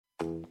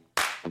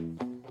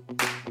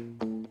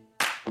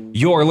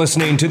You're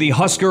listening to the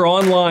Husker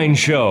Online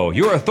Show,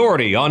 your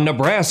authority on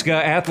Nebraska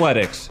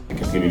athletics.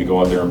 Continue to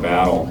go out there and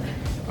battle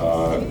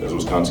as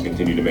Wisconsin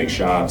continue to make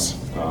shots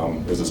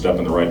is a step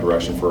in the right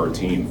direction for our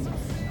team.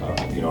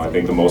 I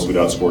think the most we'd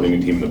outscored any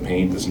team in the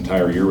paint this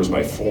entire year was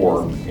by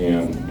 4,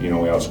 and we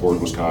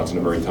outscored Wisconsin,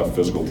 a very tough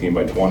physical team,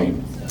 by 20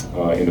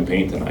 in the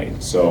paint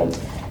tonight. So,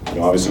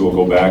 obviously we'll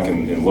go back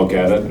and look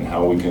at it and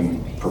how we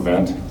can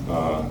prevent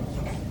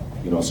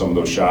some of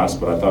those shots.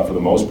 But I thought for the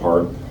most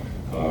part,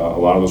 a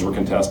lot of those were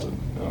contested.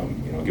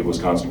 Give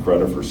Wisconsin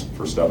credit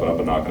for stepping up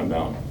and knocking them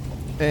down.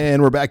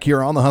 And we're back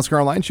here on the Husker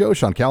Online Show.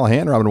 Sean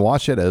Callahan, Robin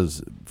Washut,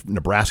 as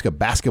Nebraska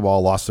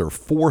basketball lost their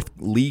 4th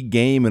league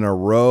game in a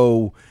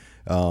row.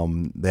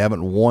 They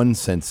haven't won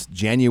since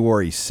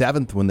January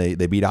 7th when they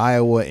beat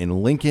Iowa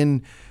in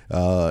Lincoln.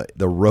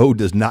 The road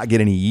does not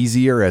get any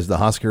easier as the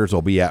Huskers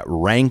will be at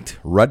ranked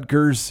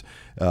Rutgers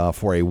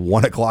for a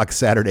 1 o'clock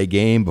Saturday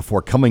game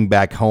before coming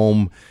back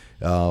home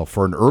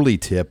for an early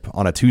tip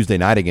on a Tuesday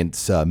night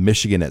against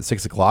Michigan at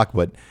 6 o'clock.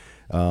 But,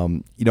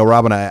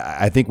 Robin,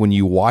 I think when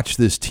you watch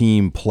this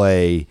team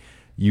play,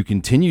 you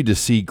continue to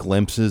see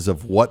glimpses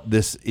of what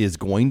this is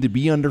going to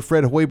be under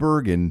Fred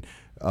Hoiberg and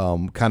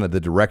kind of the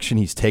direction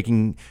he's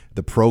taking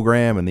the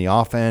program and the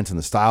offense and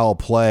the style of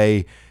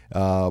play.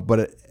 But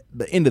at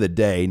the end of the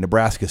day,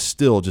 Nebraska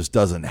still just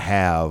doesn't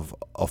have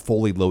a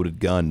fully loaded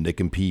gun to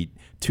compete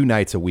 2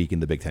 nights a week in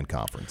the Big Ten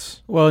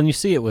Conference. Well, and you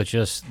see it with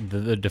just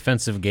the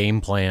defensive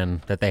game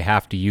plan that they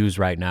have to use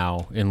right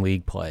now in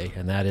league play,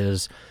 and that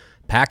is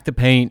pack the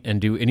paint and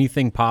do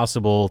anything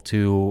possible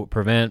to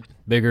prevent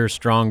bigger,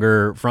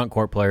 stronger front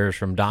court players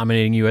from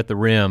dominating you at the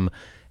rim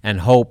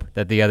and hope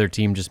that the other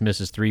team just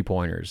misses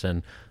three-pointers.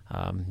 And,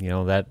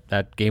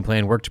 that game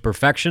plan worked to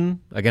perfection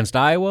against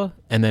Iowa,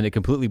 and then it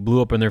completely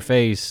blew up in their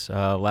face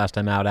last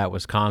time out at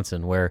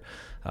Wisconsin, where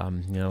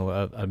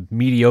a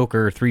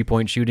mediocre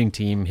three-point shooting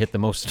team hit the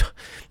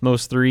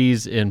most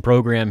threes in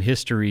program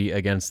history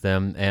against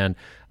them, and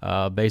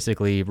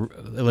basically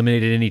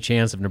eliminated any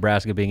chance of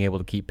Nebraska being able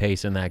to keep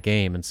pace in that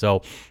game. And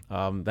so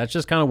that's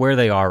just kind of where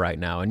they are right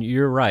now. And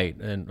you're right,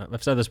 and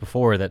I've said this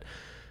before, that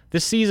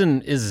this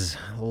season is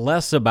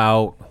less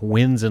about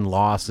wins and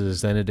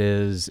losses than it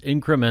is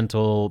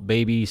incremental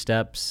baby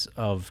steps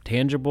of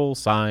tangible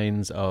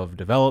signs of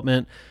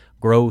development,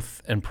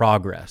 growth, and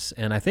progress.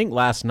 And I think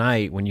last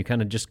night, when you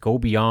kind of just go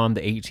beyond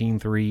the 18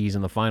 threes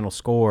and the final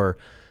score,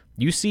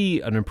 you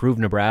see an improved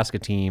Nebraska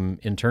team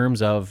in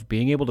terms of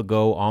being able to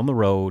go on the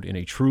road in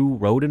a true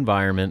road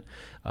environment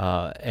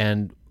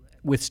and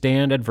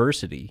withstand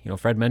adversity.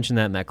 Fred mentioned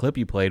that in that clip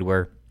you played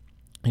where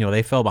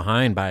they fell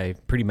behind by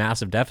pretty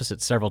massive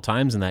deficits several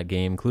times in that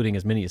game, including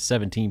as many as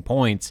 17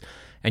 points,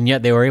 and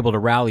yet they were able to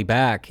rally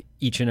back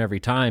each and every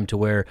time to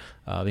where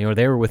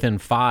they were within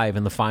 5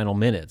 in the final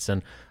minutes.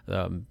 And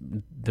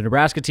the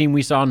Nebraska team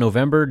we saw in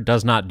November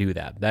does not do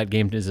that. That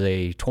game is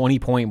a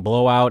 20-point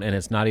blowout, and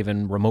it's not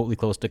even remotely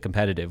close to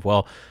competitive.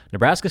 Well,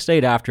 Nebraska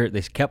stayed after it.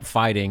 They kept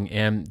fighting,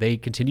 and they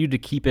continued to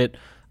keep it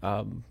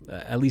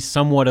at least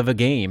somewhat of a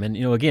game. And,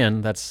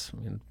 again,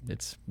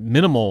 it's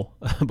minimal,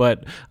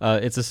 but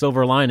it's a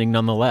silver lining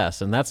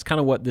nonetheless. And that's kind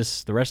of what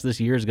the rest of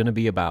this year is going to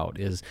be about,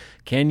 is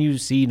can you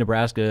see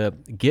Nebraska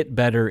get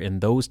better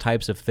in those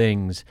types of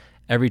things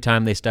every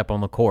time they step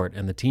on the court?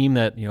 And the team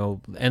that,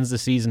 ends the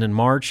season in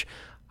March,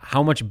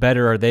 how much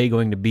better are they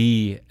going to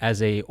be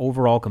as a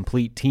overall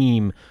complete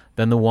team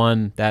than the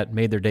one that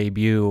made their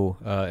debut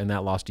in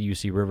that loss to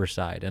UC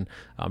Riverside? And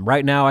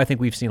right now, I think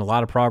we've seen a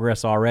lot of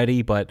progress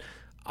already, but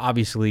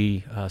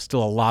obviously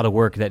still a lot of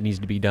work that needs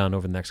to be done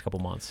over the next couple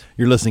months.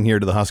 You're listening here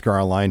to the Husker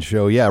Online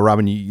Show. Yeah,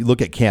 Robin, you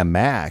look at Cam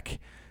Mack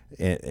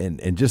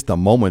and just the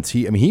moments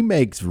he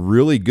makes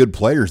really good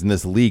players in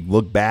this league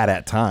look bad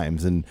at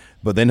times,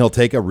 but then he'll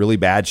take a really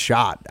bad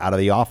shot out of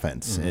the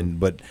offense. Mm-hmm.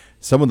 But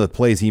some of the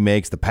plays he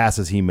makes, the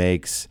passes he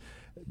makes,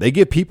 they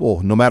give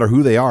people, no matter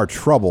who they are,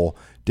 trouble.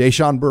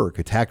 Deshaun Burke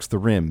attacks the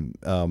rim,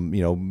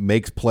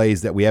 makes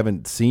plays that we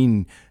haven't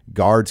seen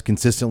guards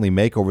consistently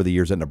make over the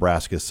years at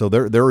Nebraska. So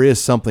there is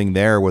something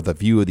there with a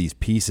few of these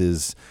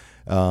pieces,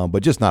 but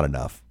just not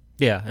enough.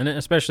 Yeah, and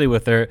especially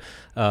with their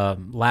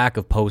lack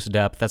of post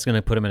depth, that's going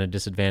to put them at a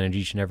disadvantage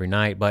each and every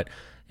night. But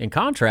in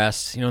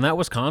contrast, in that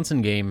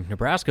Wisconsin game,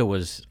 Nebraska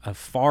was a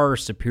far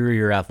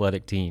superior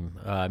athletic team.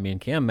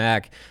 Cam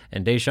Mack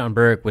and Deshaun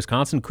Burke,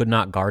 Wisconsin could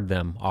not guard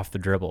them off the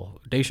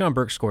dribble. Deshaun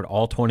Burke scored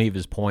all 20 of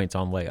his points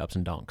on layups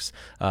and dunks.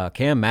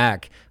 Cam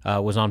Mack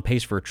was on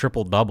pace for a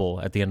triple-double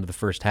at the end of the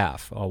first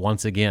half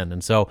once again.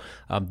 And so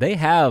they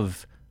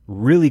have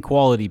really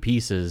quality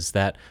pieces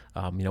that,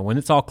 when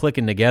it's all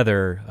clicking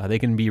together, they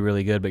can be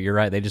really good. But you're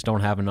right, they just don't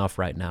have enough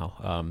right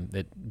now.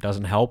 It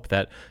doesn't help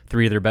that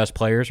 3 of their best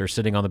players are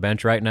sitting on the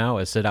bench right now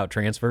as sit-out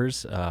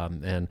transfers,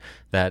 and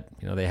that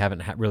they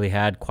haven't really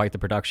had quite the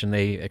production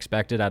they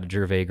expected out of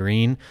Jervay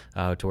Green,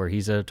 to where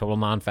he's a total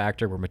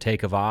non-factor. Where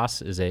Matej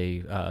Kavas is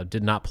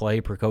did not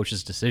play per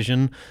coach's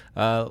decision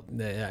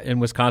in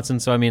Wisconsin.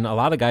 So a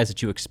lot of guys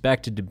that you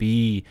expected to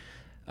be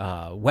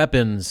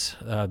weapons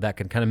that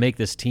can kind of make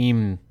this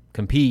team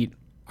compete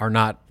are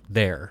not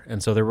there.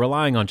 And so they're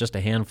relying on just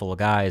a handful of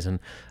guys. And,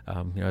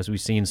 as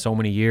we've seen so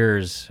many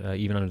years,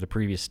 even under the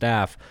previous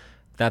staff,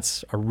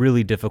 that's a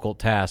really difficult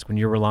task when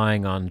you're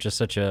relying on just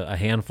such a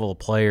handful of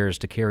players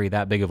to carry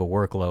that big of a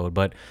workload.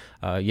 But,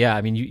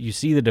 you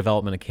see the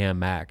development of Cam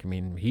Mack. I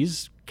mean,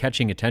 he's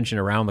catching attention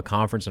around the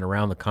conference and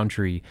around the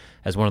country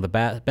as one of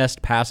the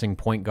best passing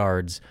point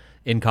guards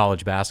in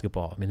college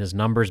basketball. I mean, his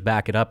numbers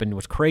back it up. And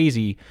what's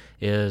crazy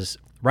is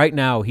right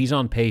now he's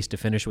on pace to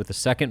finish with the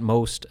second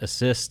most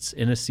assists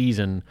in a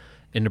season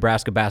in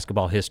Nebraska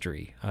basketball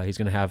history. He's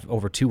going to have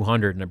over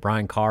 200, and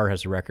Brian Carr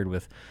has a record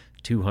with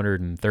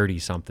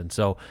 230-something.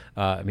 So,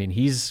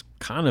 he's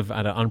kind of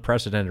at an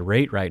unprecedented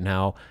rate right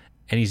now,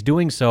 and he's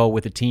doing so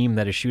with a team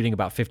that is shooting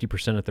about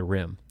 50% at the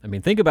rim. I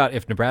mean, think about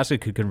if Nebraska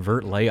could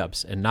convert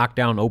layups and knock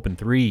down open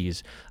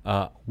threes,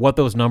 what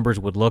those numbers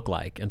would look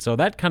like. And so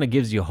that kind of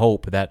gives you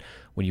hope that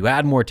when you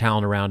add more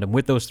talent around them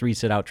with those 3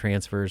 sit-out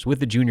transfers, with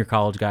the junior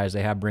college guys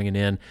they have bringing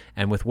in,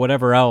 and with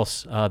whatever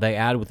else they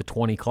add with the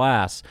 20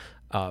 class,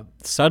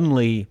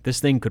 suddenly this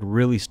thing could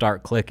really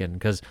start clicking.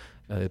 Because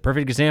the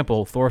perfect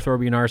example, Thor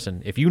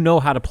Thorbjorn-Arsen, if you know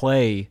how to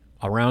play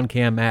around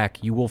Cam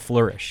Mack, you will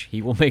flourish.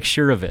 He will make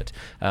sure of it.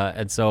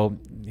 And so,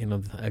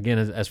 again,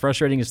 as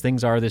frustrating as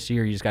things are this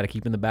year, you just got to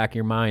keep in the back of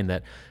your mind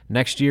that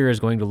next year is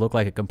going to look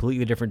like a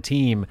completely different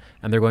team,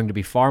 and they're going to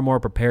be far more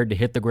prepared to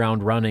hit the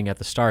ground running at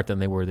the start than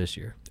they were this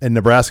year. And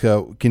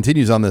Nebraska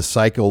continues on this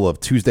cycle of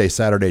Tuesday,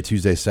 Saturday.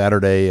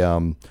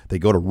 They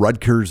go to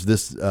Rutgers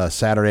this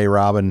Saturday,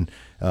 Robin.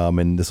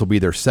 And this will be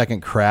their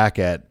second crack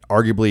at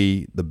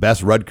arguably the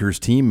best Rutgers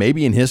team,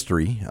 maybe in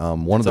history.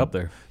 One of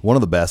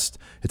the best.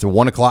 It's a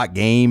 1:00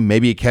 game.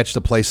 Maybe you catch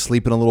the place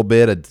sleeping a little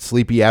bit, a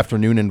sleepy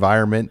afternoon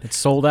environment. It's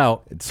sold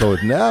out.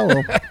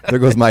 There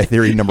goes my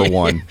theory number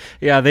one.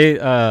 Yeah, they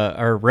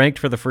are ranked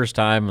for the first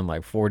time in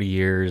like 40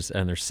 years,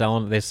 and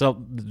the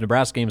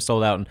Nebraska game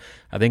sold out, and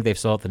I think they've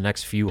sold out the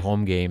next few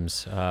home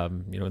games,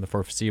 in the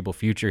foreseeable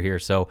future here.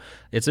 So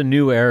it's a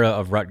new era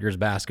of Rutgers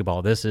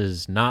basketball. This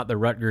is not the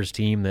Rutgers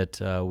team that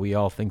we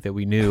all think that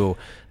we knew.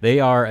 They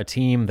are a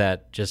team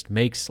that just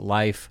makes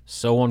life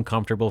so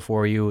uncomfortable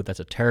for you. That's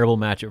a terrible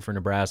matchup for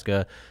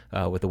Nebraska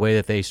with the way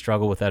that they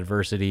struggle with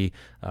adversity.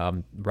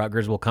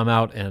 Rutgers will come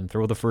out and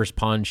throw the first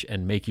punch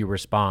and make you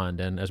respond.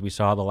 And as we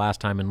saw the last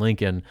time in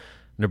Lincoln,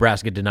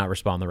 Nebraska did not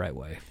respond the right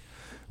way.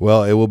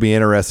 Well, it will be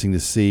interesting to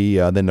see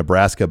then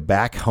Nebraska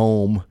back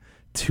home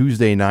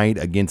Tuesday night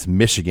against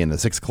Michigan, a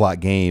 6:00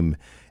 game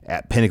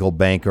at Pinnacle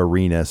Bank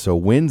Arena. So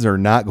wins are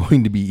not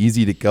going to be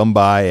easy to come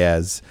by,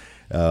 as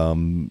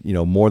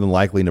more than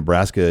likely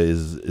Nebraska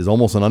is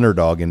almost an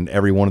underdog in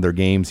every one of their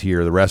games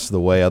here the rest of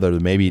the way, other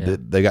than maybe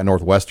they got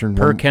Northwestern.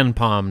 Per Ken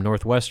Palm,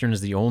 Northwestern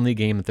is the only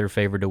game that they're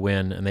favored to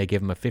win, and they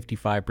give them a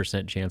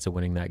 55% chance of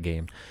winning that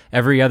game.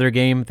 Every other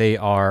game, they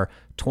are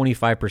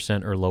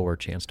 25% or lower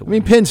chance to win. I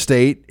mean, Penn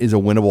State is a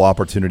winnable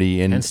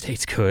opportunity. Penn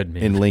State's good,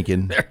 man. In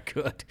Lincoln. They're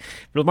good.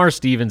 Lamar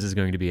Stevens is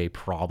going to be a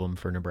problem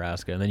for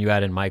Nebraska. And then you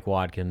add in Mike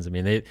Watkins. I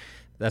mean,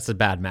 that's a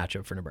bad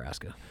matchup for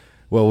Nebraska.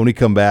 Well, when we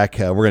come back,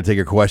 we're going to take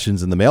your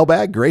questions in the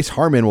mailbag. Grace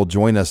Harmon will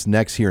join us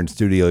next here in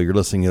studio. You're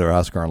listening to our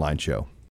Husker Online show.